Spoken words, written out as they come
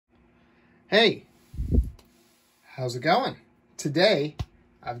Hey, how's it going? Today,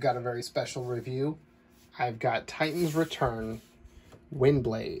 I've got a very special review. I've got Titan's Return,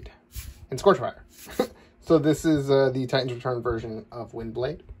 Windblade, and Scorchfire. So this is the Titan's Return version of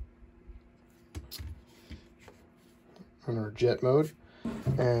Windblade. On our jet mode.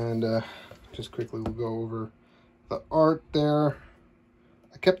 And just quickly we'll go over the art there.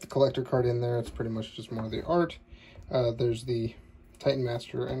 I kept the collector card in there. It's pretty much just more of the art. There's the Titan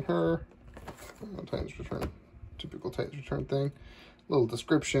Master and her. Titan's Return, typical Titan's Return thing. Little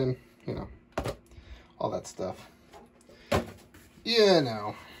description, you know, all that stuff. You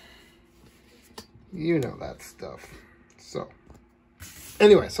know that stuff. So,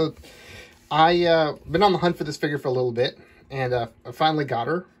 anyway, so I been on the hunt for this figure for a little bit, and I finally got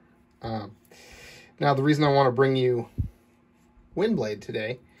her. Now, the reason I want to bring you Windblade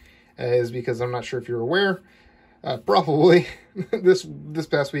today is because I'm not sure if you're aware. Probably this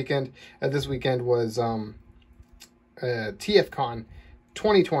past weekend. This weekend was TFCon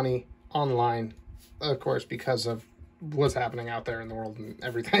 2020 online, of course, because of what's happening out there in the world and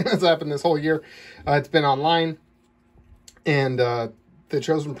everything that's happened this whole year. It's been online, and the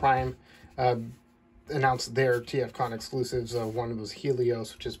Chosen Prime announced their TFCon exclusives. One was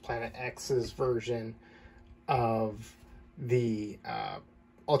Helios, which is Planet X's version of the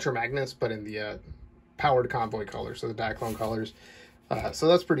Ultra Magnus, but in the powered convoy colors, so the Diaclone colors. So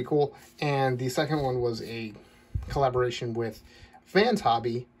that's pretty cool. And the second one was a collaboration with Fans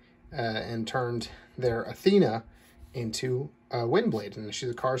Hobby and turned their Athena into Windblade. And she's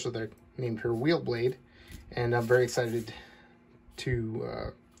a car, so they named her Wheelblade. And I'm very excited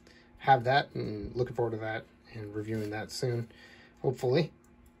to have that, and looking forward to that and reviewing that soon, hopefully.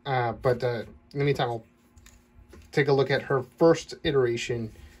 But in the meantime, I'll take a look at her first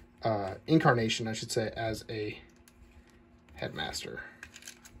iteration, incarnation, I should say, as a headmaster.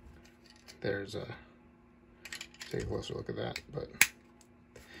 There's a, take a closer look at that, but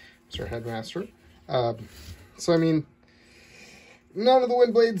it's our headmaster. So I mean, none of the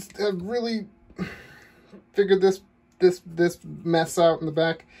Windblades have really figured this mess out in the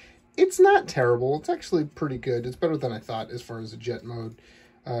back. It's not terrible. It's actually pretty good. It's better than I thought as far as the jet mode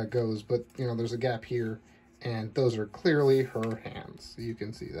goes, but you know, there's a gap here. And those are clearly her hands. You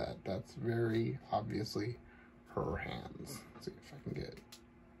can see that. That's very obviously her hands. Let's see if I can get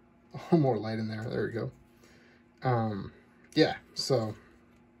a little more light in there. There we go. Yeah, so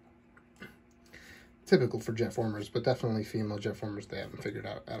typical for jet formers, but definitely female jet formers they haven't figured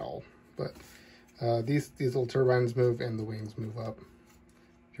out at all. But these little turbines move and the wings move up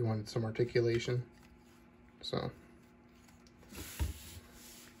if you wanted some articulation. So,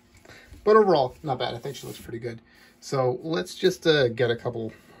 but overall, not bad. I think she looks pretty good. So let's just get a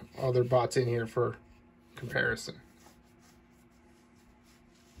couple other bots in here for comparison.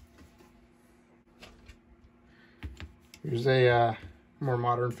 Here's a more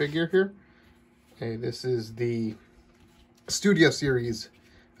modern figure here. Okay, this is the Studio Series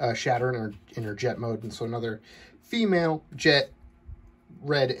Shatter in her jet mode. And so another female jet,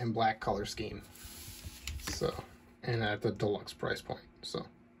 red and black color scheme. So, and at the deluxe price point. So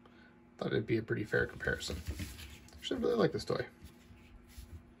thought it'd be a pretty fair comparison. Actually, I really like this toy.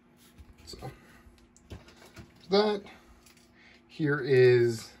 So that here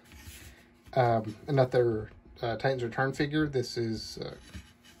is another Titan's Return figure. This is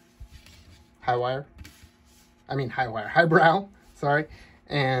Highbrow. Sorry.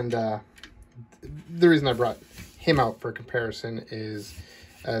 And the reason I brought him out for comparison is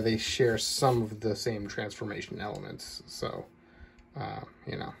they share some of the same transformation elements. So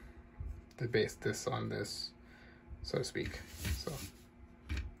you know, they based this on this, so to speak. So,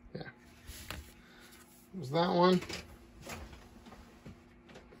 yeah. There's that one.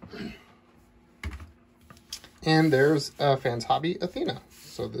 And there's Fans Hobby Athena.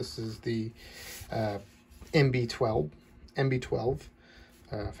 So this is the MB12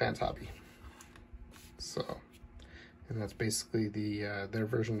 Fans Hobby. So, and that's basically the their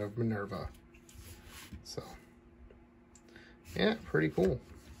version of Minerva. So, yeah, pretty cool.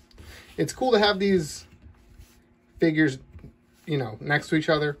 It's cool to have these figures, you know, next to each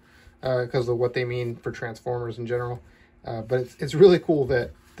other because of what they mean for Transformers in general. But it's really cool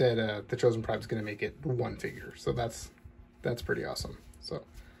that the Chosen Prime is going to make it one figure. So that's pretty awesome. So,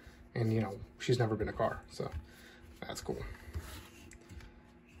 and you know, she's never been a car, so that's cool.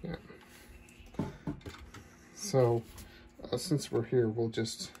 Yeah. So since we're here, we'll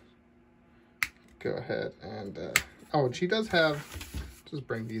just go ahead and oh, and she does have. Just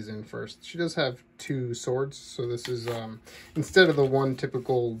bring these in first. She does have two swords. So this is, instead of the one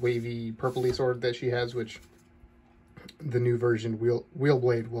typical wavy purpley sword that she has, which the new version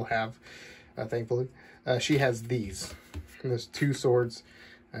Wheelblade will have, thankfully. She has these. And there's 2 swords.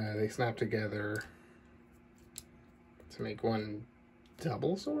 They snap together to make one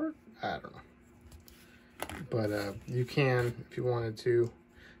double sword? I don't know. But you can, if you wanted to,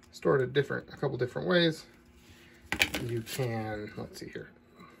 store it a couple different ways. You can, let's see here.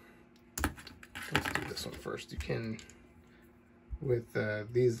 Let's do this one first. You can, with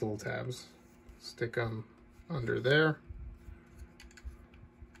these little tabs, stick them under there.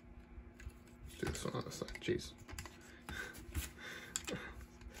 Let's do this one on the side. Jeez.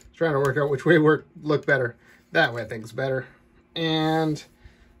 Trying to work out which way look better. That way I think is better. And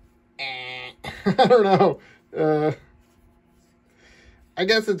I don't know. I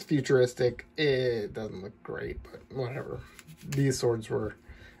guess it's futuristic. It doesn't look great, but whatever. These swords were,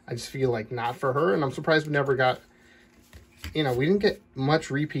 I just feel like, not for her. And I'm surprised we never got, we didn't get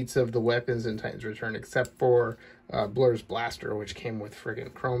much repeats of the weapons in Titan's Return, except for Blur's Blaster, which came with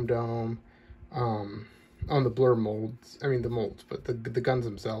friggin' Chrome Dome. On the Blur molds, the molds, but the guns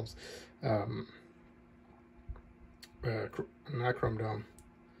themselves. Not Chrome Dome.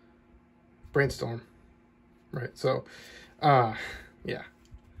 Brainstorm. Right, so, yeah.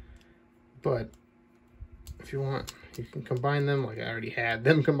 But if you want, you can combine them. Like I already had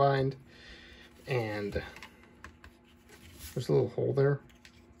them combined. And there's a little hole there.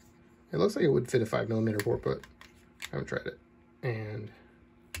 It looks like it would fit a 5mm bore, but I haven't tried it. And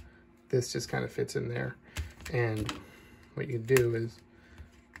this just kind of fits in there. And what you do is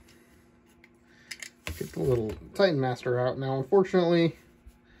get the little Titan Master out. Now, unfortunately,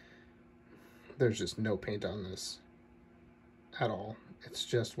 there's just no paint on this at all. It's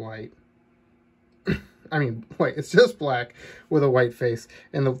just white. White. It's just black with a white face.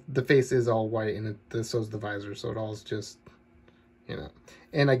 And the face is all white, and so is the visor. So it all is just,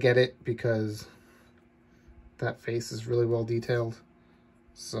 And I get it, because that face is really well detailed.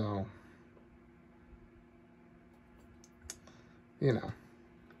 So, they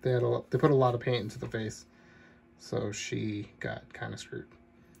put a lot of paint into the face. So she got kind of screwed.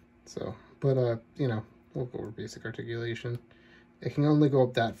 So, but, we'll go over basic articulation. It can only go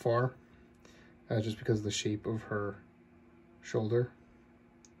up that far, just because of the shape of her shoulder.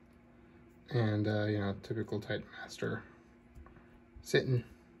 And, typical Titan Master. Sitting,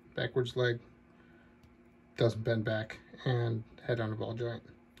 backwards leg, doesn't bend back, and head on a ball joint.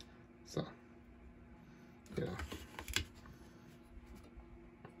 So,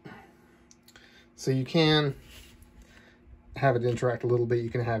 So you can have it interact a little bit. You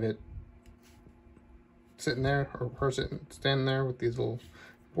can have it sitting there, or her standing there with these little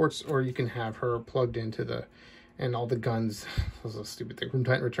ports, or you can have her plugged into and all the guns. This is a stupid thing from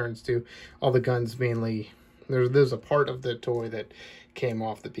Titan Returns too. All the guns mainly, there's a part of the toy that came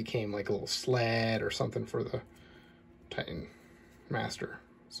off that became like a little sled or something for the Titan Master.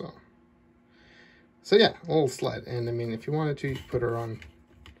 So yeah, a little sled. And if you wanted to, you could put her on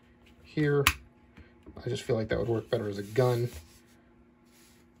here. I just feel like that would work better as a gun.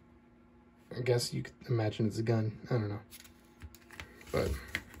 I guess you could imagine it's a gun. I don't know. But,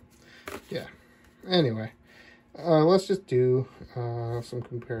 yeah. Anyway, let's just do some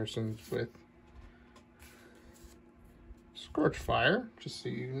comparisons with Scorchfire, just so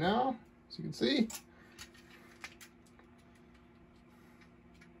you know, so you can see.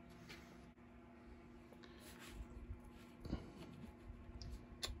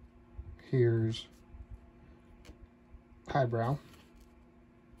 Here's Highbrow.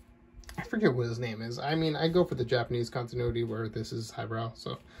 I forget what his name is. I go for the Japanese continuity where this is Highbrow,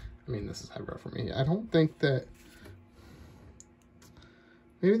 so this is Highbrow for me. I don't think that,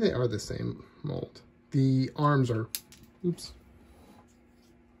 maybe they are the same mold. The arms are, oops,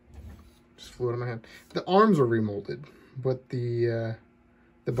 just flew out of my hand. The arms are remolded, but the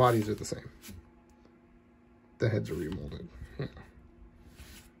bodies are the same. The heads are remolded. Yeah.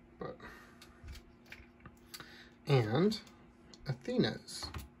 But, and Athena's.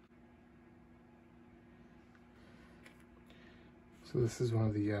 So this is one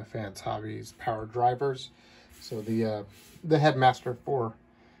of the Fans Hobby's power drivers. So the headmaster for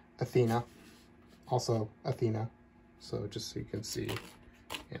Athena, also Athena. So just so you can see,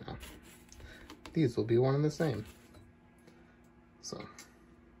 these will be one and the same. So,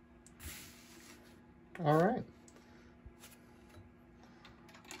 all right.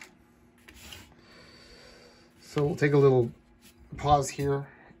 So we'll take a little pause here,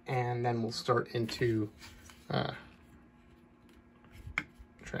 and then we'll start into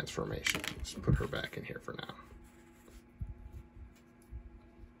transformation. Just put her back in here for now.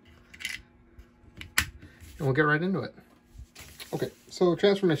 And we'll get right into it. Okay, so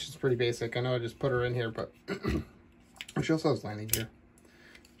transformation is pretty basic. I know I just put her in here, but she also has landing gear,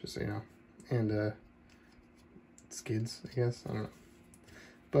 just so you know. and skids, I guess. I don't know.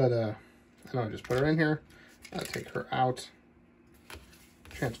 But I know I just put her in here. I'll take her out.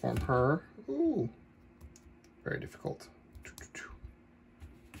 Transform her. Ooh. Very difficult.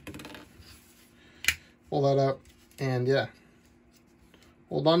 Pull that up. And yeah.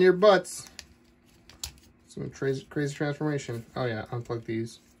 Hold on to your butts. Some crazy transformation. Oh yeah, unplug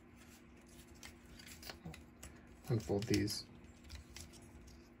these. Unfold these.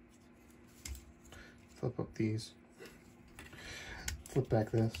 Flip up these. Flip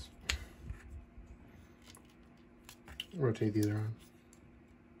back this. Rotate these around.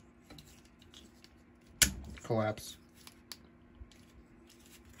 Collapse.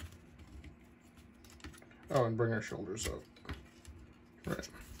 Oh, and bring our shoulders up. Right.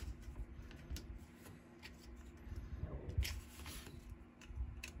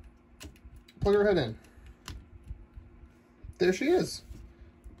 Plug her head in. There she is.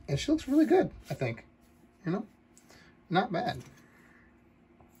 And she looks really good, I think. You know? Not bad.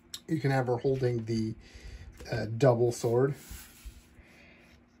 You can have her holding the double sword.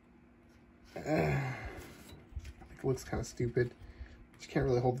 I think it looks kind of stupid. She can't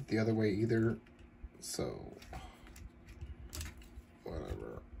really hold it the other way either. So,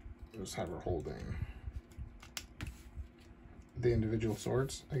 whatever. Just have her holding the individual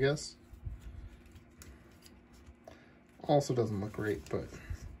swords, I guess. Also doesn't look great, but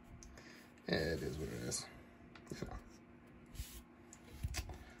it is what it is. So,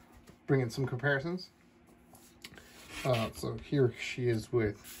 bring in some comparisons. So here she is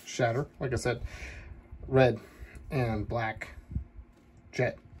with Shatter, like I said, red and black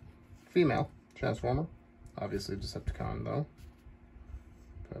jet female transformer. Obviously Decepticon though.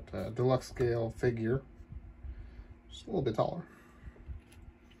 But deluxe scale figure, just a little bit taller.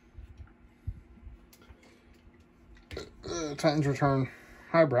 Titan's Return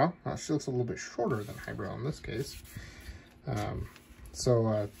Highbrow. She looks a little bit shorter than Highbrow in this case.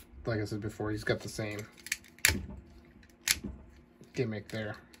 Like I said before, he's got the same gimmick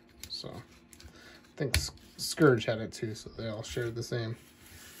there. So I think Scourge had it too, so they all shared the same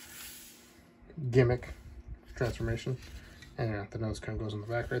gimmick transformation. And the nose kind of goes in the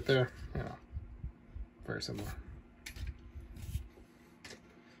back right there. You know, very similar.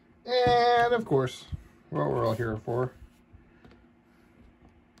 And of course, what we're all here for,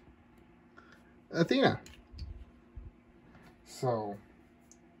 Athena. So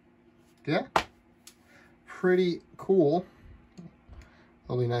yeah, pretty cool.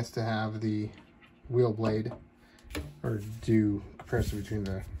 It'll be nice to have the Wheelblade, or do comparison between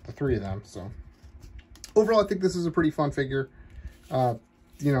the three of them. So overall, I think this is a pretty fun figure. You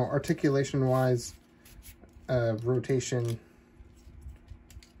know, articulation wise, rotation,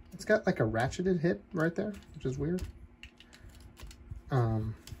 it's got like a ratcheted hip right there, which is weird.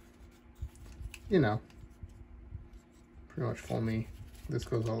 You know, pretty much full knee. This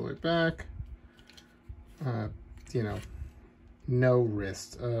goes all the way back. You know, no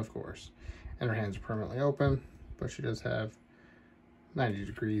wrist, of course. And her hands are permanently open, but she does have 90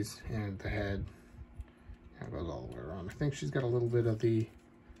 degrees, and the head goes all the way around. I think she's got a little bit of the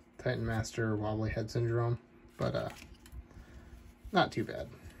Titan Master wobbly head syndrome, but not too bad.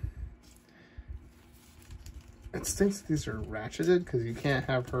 It stinks that these are ratcheted, because you can't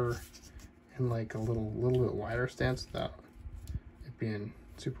have her in like a little bit wider stance without it being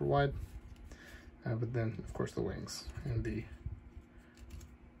super wide. But then, of course, the wings and the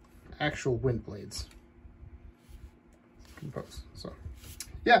actual wind blades compose. So,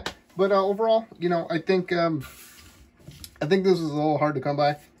 yeah. But overall, you know, I think this was a little hard to come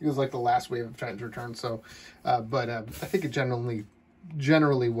by. It was like the last wave of Titan's Return. So, I think it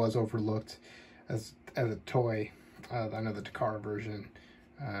generally was overlooked as a toy. I know the Takara version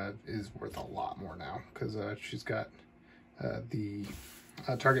is worth a lot more now, because she's got the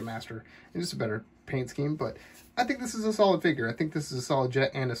Target Master and just a better paint scheme. But I think this is a solid figure. I think this is a solid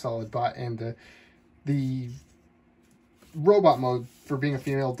jet and a solid bot, and the robot mode for being a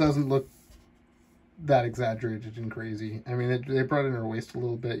female doesn't look that exaggerated and crazy. I mean, they brought in her waist a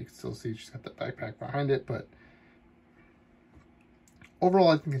little bit. You can still see she's got that backpack behind it, but overall,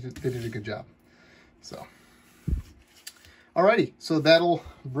 I think they did a good job. So, alrighty, so that'll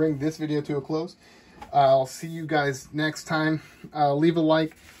bring this video to a close. I'll see you guys next time. Leave a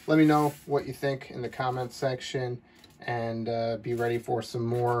like. Let me know what you think in the comments section, and be ready for some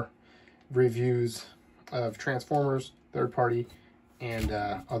more reviews of Transformers, third party, and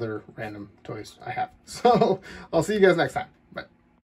other random toys I have. So I'll see you guys next time.